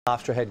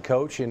Hofstra head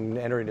coach and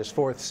entering his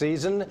 4th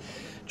season,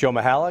 Joe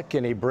Mihalich,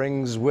 and he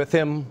brings with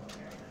him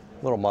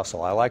a little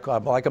muscle. I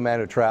like a man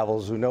who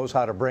travels, who knows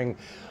how to bring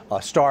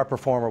a star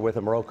performer with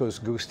him.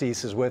 Rokas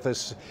Gustys is with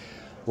us.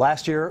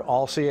 Last year,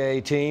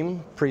 all-CAA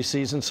team,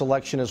 preseason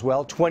selection as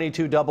well,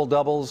 22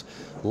 double-doubles,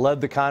 led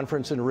the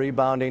conference in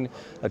rebounding,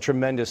 a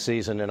tremendous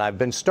season. And I've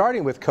been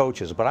starting with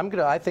coaches, but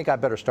I think I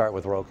better start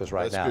with Rokas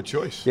right now. That's a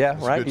good choice. Yeah,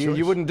 That's right?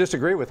 You wouldn't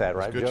disagree with that,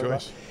 right, That's a good Joe?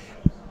 choice.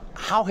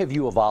 How have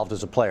you evolved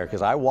as a player?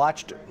 Because I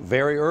watched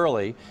very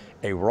early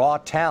a raw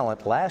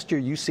talent. Last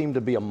year, you seemed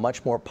to be a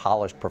much more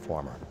polished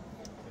performer.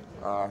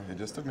 It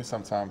just took me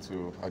some time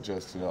to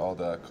adjust to all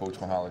the Coach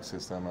Mihalich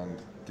system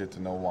and get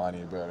to know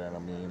Wani better and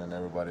Amin and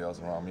everybody else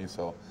around me.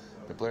 So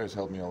the players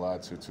helped me a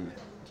lot to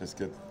just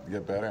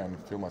get better and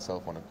feel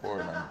myself on the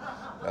court, and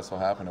that's what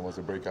happened. It was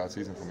a breakout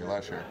season for me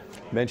last year.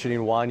 Mentioning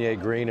Wanye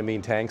Green,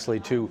 Amin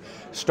Tanksley, 2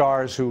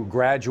 stars who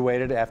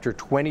graduated after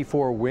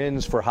 24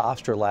 wins for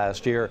Hofstra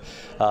last year.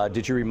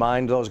 Did you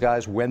remind those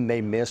guys when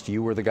they missed,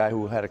 you were the guy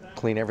who had to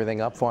clean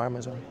everything up for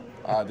them?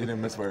 I didn't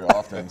miss very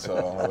often,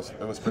 so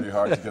it was pretty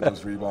hard to get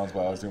those rebounds,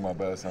 but I was doing my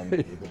best,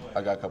 and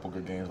I got a couple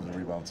good games with the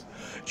rebounds.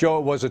 Joe,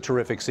 it was a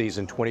terrific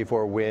season,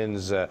 24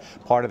 wins,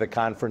 part of the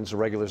conference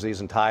regular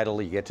season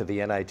title. You get to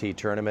the NIT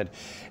tournament.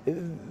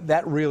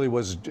 That really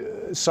was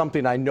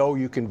something I know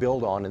you can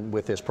build on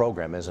with this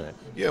program, isn't it?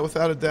 Yeah,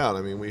 without a doubt.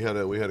 I mean, we had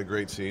a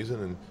great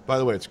season, and by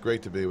the way, it's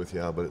great to be with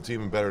you, but it's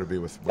even better to be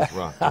with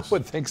Rock. I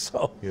would think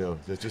so. You know,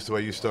 it's just the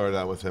way you started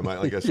out with him.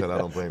 Like I said, I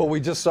don't blame you. Well,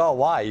 we just saw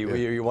why.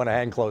 You want to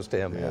hang close to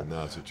him. Yeah.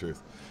 No, it's the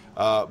truth.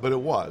 But it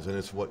was, and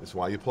it's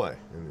why you play.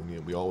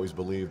 And we always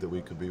believed that we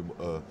could be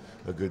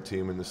a good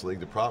team in this league.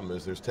 The problem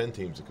is there's 10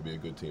 teams that could be a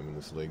good team in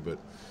this league. But,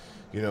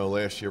 you know,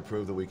 last year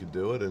proved that we could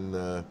do it,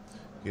 and,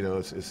 you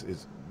know,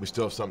 we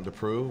still have something to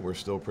prove. We're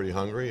still pretty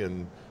hungry,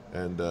 and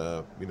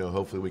you know,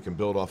 hopefully we can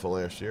build off of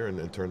last year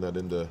and turn that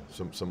into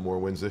some more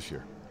wins this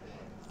year.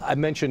 I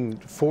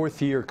mentioned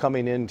 4th year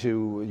coming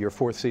into your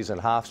 4th season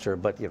at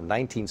Hofstra, but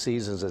 19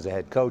 seasons as a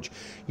head coach.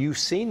 You've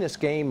seen this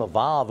game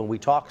evolve, and we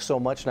talk so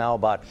much now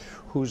about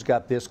who's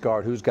got this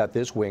guard, who's got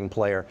this wing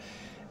player.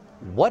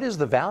 What is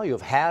the value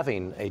of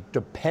having a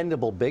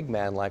dependable big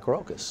man like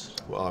Rokas?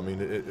 Well, I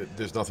mean,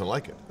 there's nothing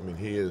like it. I mean,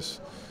 he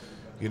is,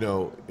 you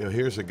know,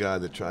 here's a guy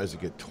that tries to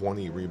get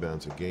 20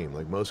 rebounds a game.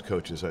 Like most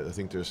coaches, I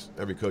think there's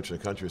every coach in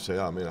the country would say,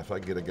 oh, man, if I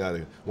get a guy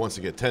that wants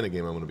to get 10 a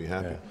game, I'm going to be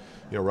happy.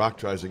 Yeah. You know, Rock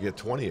tries to get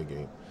 20 a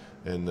game.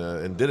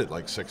 And did it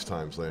like 6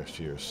 times last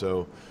year.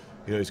 So,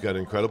 you know, he's got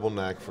an incredible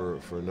knack for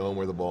knowing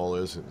where the ball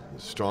is.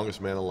 Strongest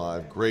man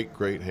alive,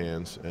 great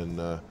hands. And,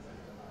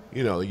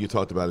 you know, you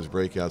talked about his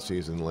breakout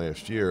season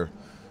last year.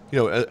 You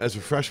know, as a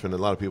freshman, a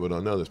lot of people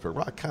don't know this, but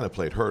Rock kind of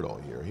played hurt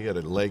all year. He had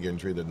a leg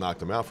injury that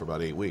knocked him out for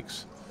about 8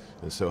 weeks.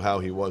 And so how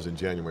he was in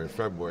January and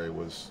February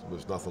was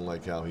nothing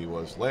like how he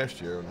was last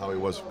year and how he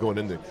was going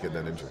into getting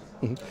that injury.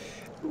 Mm-hmm.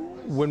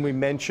 When we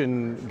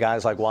mention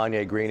guys like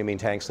Wanye Green, Amin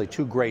Tanksley,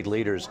 2 great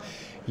leaders,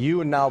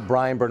 you and now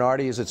Brian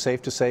Bernardi, is it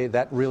safe to say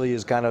that really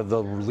is kind of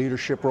the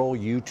leadership role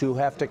you 2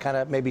 have to kind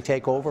of maybe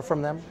take over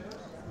from them?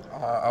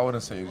 I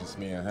wouldn't say it's just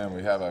me and him.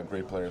 We have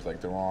great players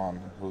like Deron,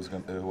 who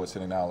was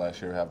sitting out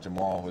last year. We have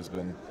Jamal, who's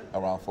been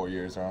around 4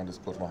 years around this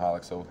Coach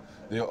Mihalich. So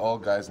they all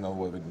guys know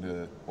what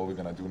we're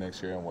going to do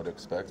next year and what to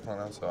expect from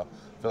us. So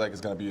I feel like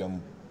it's going to be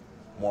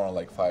more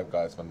like 5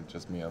 guys than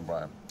just me and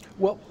Brian.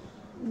 Well,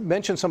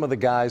 mention some of the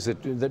guys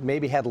that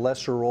maybe had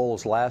lesser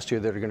roles last year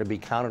that are going to be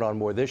counted on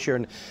more this year.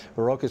 And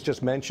Rokas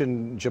just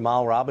mentioned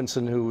Jamal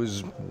Robinson, who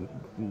was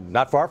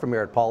not far from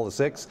here at Paul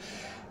VI.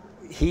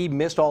 He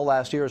missed all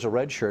last year as a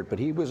redshirt, but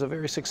he was a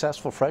very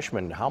successful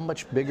freshman. How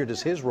much bigger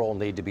does his role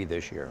need to be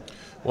this year?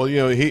 Well, you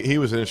know, he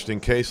was an interesting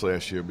case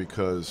last year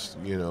because,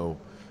 you know,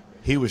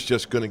 he was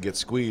just going to get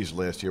squeezed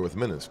last year with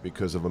minutes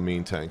because of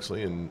Amin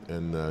Tanksley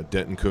and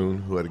Denton Kuhn,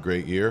 who had a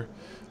great year.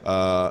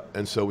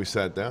 And so we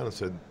sat down and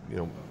said, you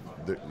know,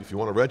 if you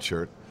want a red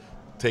shirt,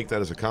 take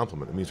that as a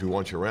compliment. It means we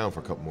want you around for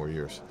a couple more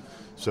years.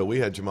 So we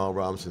had Jamal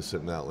Robinson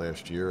sitting out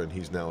last year, and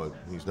he's not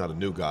a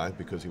new guy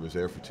because he was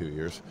there for 2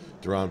 years.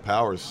 Deron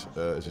Powers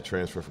is a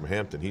transfer from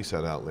Hampton. He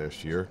sat out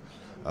last year.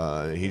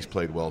 He's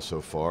played well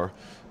so far,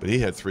 but he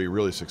had 3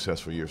 really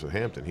successful years at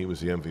Hampton. He was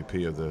the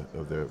MVP of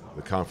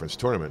the conference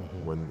tournament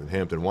when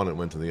Hampton won it,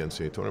 went to the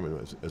NCAA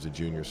tournament as a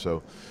junior.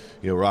 So,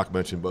 you know, Rock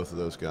mentioned both of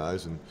those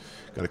guys, and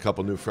got a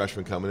couple new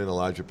freshmen coming in.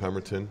 Elijah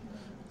Pemberton,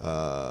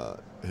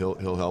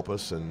 he'll help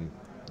us, and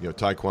you know,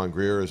 Taekwon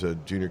Greer is a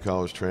junior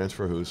college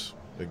transfer who's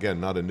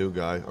again not a new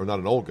guy or not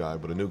an old guy,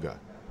 but a new guy.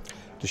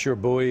 Deshaun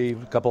Bowie,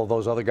 a couple of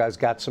those other guys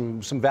got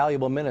some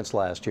valuable minutes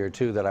last year,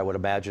 too, that I would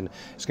imagine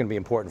is going to be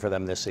important for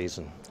them this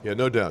season. Yeah,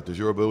 no doubt.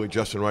 Deshaun Bowie,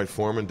 Justin Wright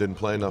Foreman didn't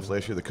play enough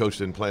last year. The coach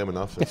didn't play him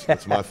enough.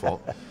 It's my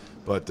fault.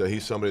 But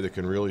he's somebody that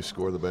can really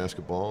score the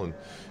basketball. And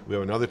we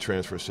have another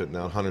transfer sitting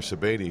out, Hunter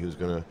Sabady, who's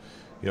going to,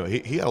 you know,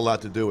 he had a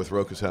lot to do with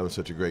Rokas having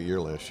such a great year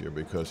last year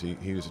because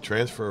he was a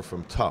transfer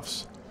from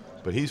Tufts.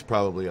 But he's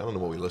probably, I don't know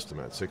what we list him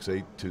at, 6'8",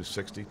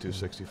 260,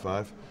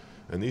 265.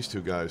 And these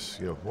 2 guys,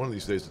 you know, one of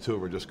these days the 2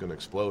 of them are just going to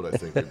explode, I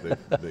think.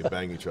 They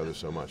bang each other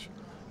so much.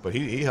 But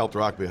he helped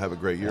Rockby have a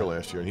great year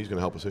last year, and he's going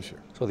to help us this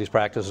year. So these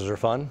practices are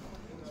fun?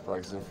 These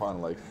practices are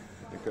fun. Like,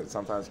 because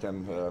sometimes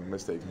can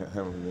mistake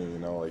him and me, you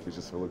know, like he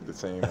just look the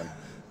same, and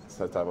it's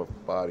that type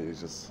of body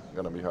is just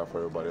going to be hard for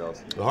everybody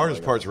else. The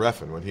hardest part's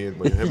reffing when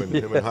him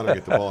and Hunter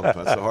get the ball.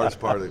 That's the hardest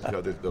part of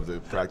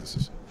the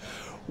practices.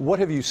 What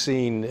have you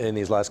seen in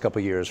these last couple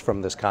of years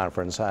from this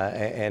conference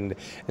and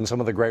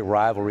some of the great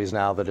rivalries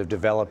now that have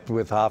developed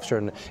with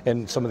Hofstra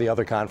and some of the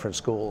other conference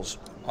schools?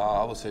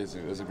 I would say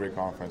it's a great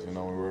conference. You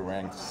know, we were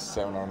ranked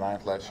 7th or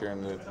 9th last year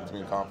in the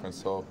between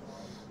conference, so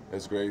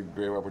it's great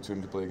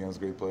opportunity to play against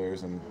great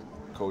players, and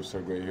coaches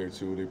are great here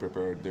too. They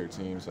prepare their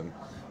teams, and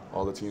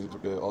all the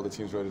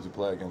teams ready to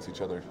play against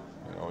each other.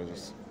 You know, it's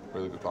just a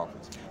really good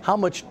conference. How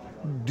much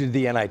did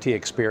the NIT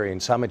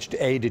experience, how much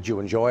did you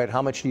enjoy it?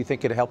 How much do you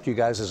think it helped you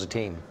guys as a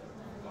team?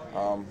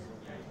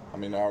 I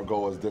mean, our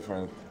goal was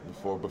different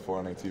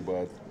before NIT,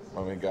 but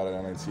when we got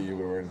at NIT, we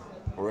weren't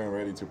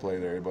ready to play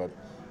there. But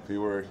if we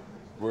were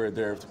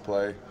there to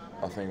play,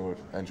 I think we would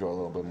enjoy a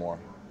little bit more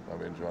than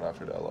we enjoyed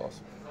after that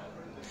loss.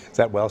 Is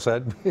that well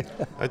said?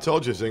 I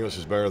told you his English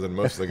is better than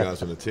most of the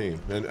guys on the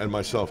team, and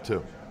myself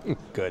too.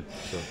 Good.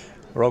 So.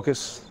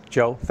 Rokas,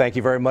 Joe, thank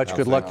you very much.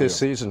 Good luck this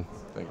season.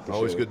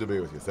 Always good to be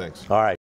with you. Thanks. All right.